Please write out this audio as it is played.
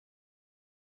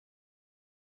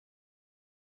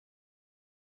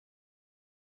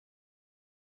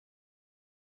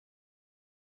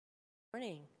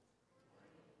Morning.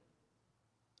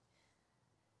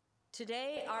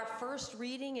 Today, our first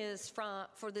reading is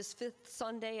for this fifth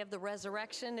Sunday of the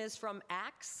resurrection is from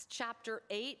Acts chapter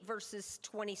 8, verses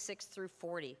 26 through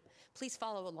 40. Please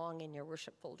follow along in your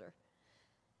worship folder.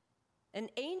 An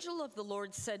angel of the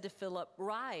Lord said to Philip,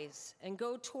 "Rise and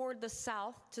go toward the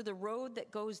south to the road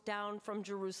that goes down from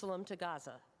Jerusalem to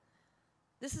Gaza.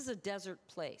 This is a desert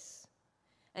place."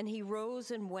 And he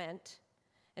rose and went.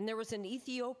 And there was an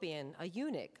Ethiopian, a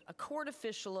eunuch, a court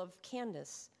official of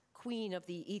Candace, queen of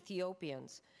the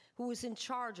Ethiopians, who was in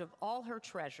charge of all her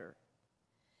treasure.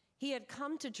 He had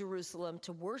come to Jerusalem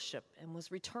to worship and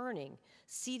was returning,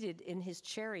 seated in his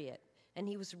chariot, and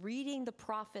he was reading the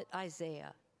prophet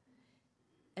Isaiah.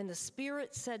 And the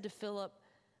Spirit said to Philip,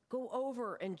 "Go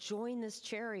over and join this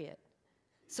chariot."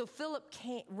 So Philip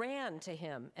ran to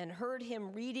him and heard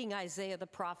him reading Isaiah the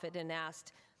prophet and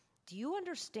asked, "Do you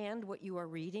understand what you are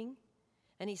reading?"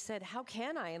 And he said, "How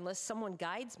can I unless someone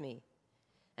guides me?"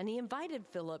 And he invited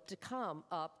Philip to come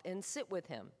up and sit with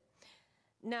him.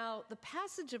 Now, the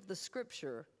passage of the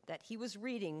scripture that he was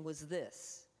reading was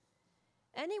this: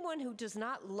 "Anyone who does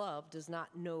not love does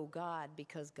not know God,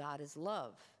 because God is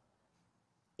love.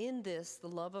 In this, the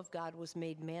love of God was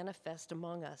made manifest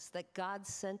among us, that God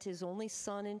sent his only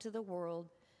Son into the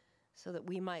world so that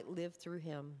we might live through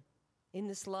him. In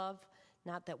this love,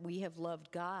 not that we have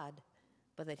loved God,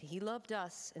 but that he loved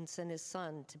us and sent his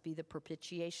Son to be the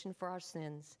propitiation for our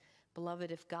sins.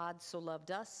 Beloved, if God so loved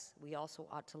us, we also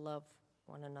ought to love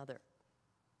one another."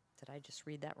 Did I just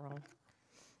read that wrong?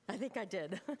 I think I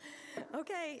did.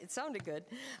 Okay, it sounded good.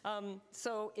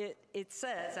 So it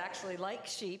says, actually, like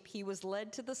sheep, he was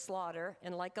led to the slaughter,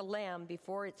 and like a lamb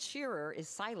before its shearer is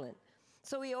silent.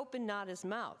 So he opened not his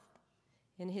mouth.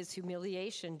 In his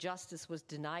humiliation, justice was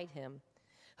denied him.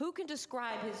 Who can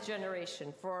describe his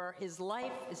generation? For his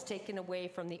life is taken away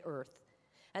from the earth.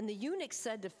 And the eunuch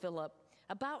said to Philip,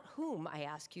 "About whom, I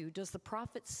ask you, does the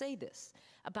prophet say this?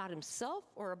 About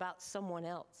himself or about someone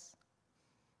else?"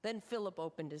 Then Philip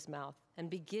opened his mouth,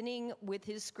 and beginning with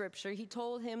his scripture, he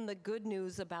told him the good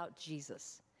news about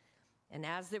Jesus. And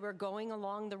as they were going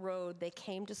along the road, they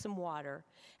came to some water.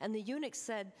 And the eunuch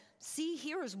said, "See,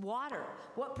 here is water.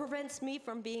 What prevents me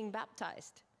from being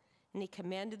baptized?" And he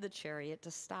commanded the chariot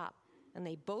to stop. And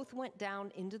they both went down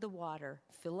into the water,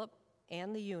 Philip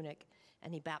and the eunuch,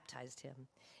 and he baptized him.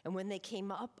 And when they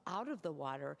came up out of the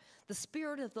water, the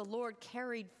Spirit of the Lord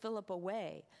carried Philip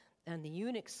away, and the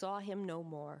eunuch saw him no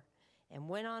more, and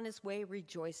went on his way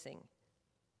rejoicing.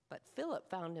 But Philip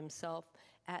found himself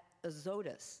at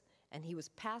Azotus, and he was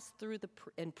passed through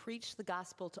and preached the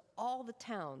gospel to all the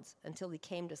towns until he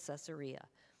came to Caesarea.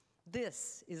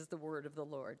 This is the word of the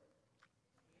Lord.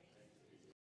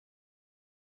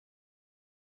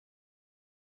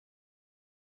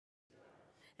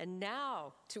 And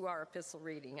now to our epistle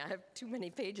reading. I have too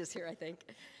many pages here, I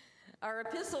think. Our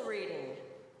epistle reading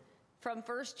from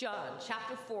 1 John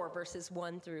chapter 4, verses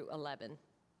 1 through 11.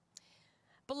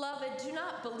 "Beloved, do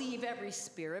not believe every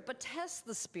spirit, but test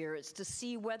the spirits to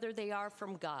see whether they are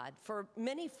from God. For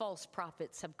many false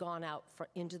prophets have gone out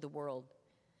into the world.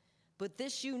 But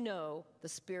this you know, the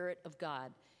Spirit of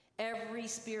God. Every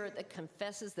spirit that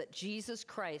confesses that Jesus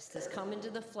Christ has come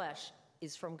into the flesh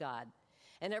is from God.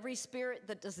 And every spirit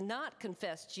that does not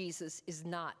confess Jesus is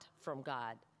not from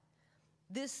God.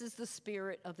 This is the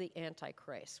spirit of the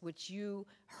Antichrist, which you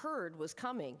heard was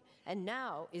coming, and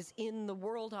now is in the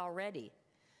world already.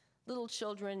 Little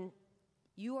children,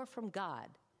 you are from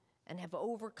God and have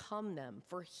overcome them,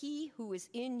 for he who is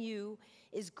in you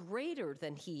is greater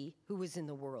than he who is in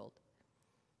the world.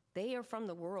 They are from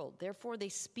the world, therefore they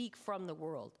speak from the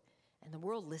world, and the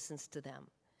world listens to them.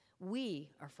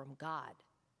 We are from God.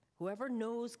 Whoever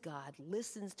knows God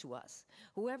listens to us.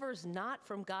 Whoever is not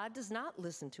from God does not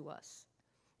listen to us.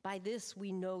 By this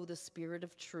we know the spirit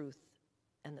of truth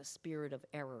and the spirit of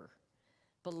error.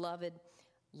 Beloved,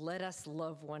 let us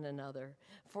love one another,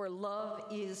 for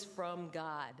love is from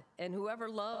God. And whoever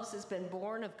loves has been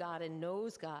born of God and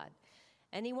knows God.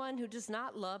 Anyone who does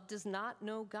not love does not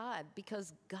know God,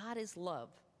 because God is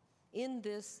love. In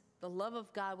this, the love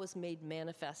of God was made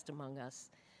manifest among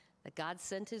us, that God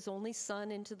sent his only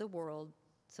Son into the world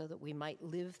so that we might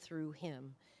live through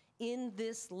him. In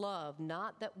this love,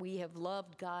 not that we have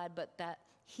loved God, but that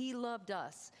he loved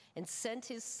us and sent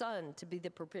his Son to be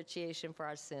the propitiation for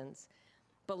our sins.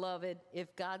 Beloved,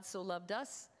 if God so loved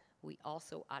us, we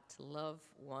also ought to love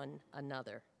one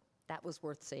another. That was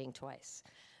worth saying twice.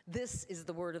 This is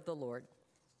the word of the Lord.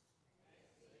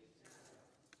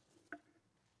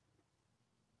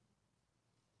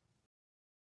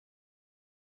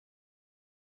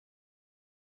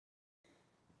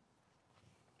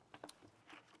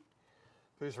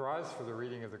 Please rise for the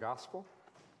reading of the Gospel.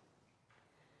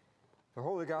 The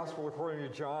Holy Gospel according to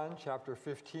John, chapter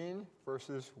 15,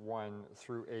 verses 1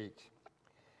 through 8.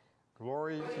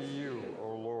 Glory to you,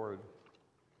 O Lord.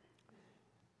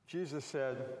 Jesus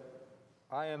said,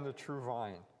 I am the true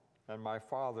vine, and my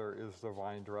Father is the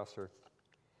vine dresser.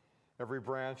 Every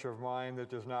branch of mine that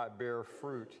does not bear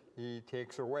fruit, he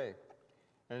takes away.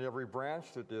 And every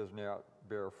branch that does not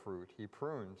bear fruit, he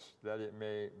prunes, that it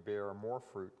may bear more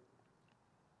fruit.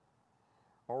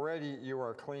 Already you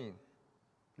are clean,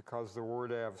 because the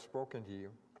word I have spoken to you.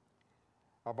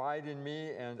 Abide in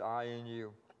me, and I in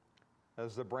you.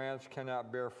 As the branch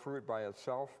cannot bear fruit by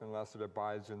itself unless it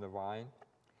abides in the vine,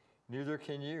 neither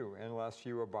can you unless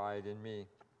you abide in me.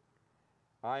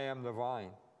 I am the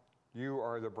vine, you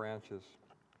are the branches.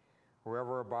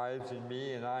 Whoever abides in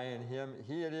me and I in him,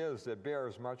 he it is that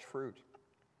bears much fruit.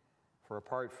 For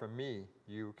apart from me,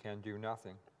 you can do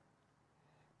nothing.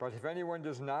 But if anyone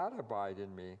does not abide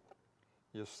in me,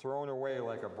 he is thrown away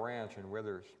like a branch and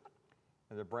withers,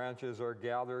 and the branches are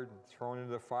gathered, thrown into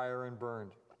the fire, and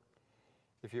burned.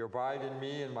 If you abide in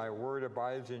me and my word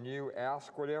abides in you,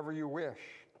 ask whatever you wish,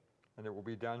 and it will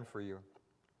be done for you.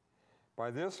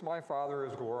 By this my Father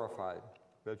is glorified,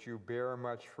 that you bear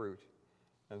much fruit,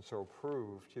 and so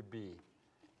prove to be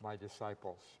my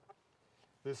disciples.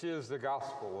 This is the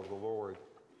gospel of the Lord.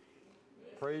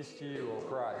 Praise to you, O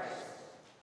Christ.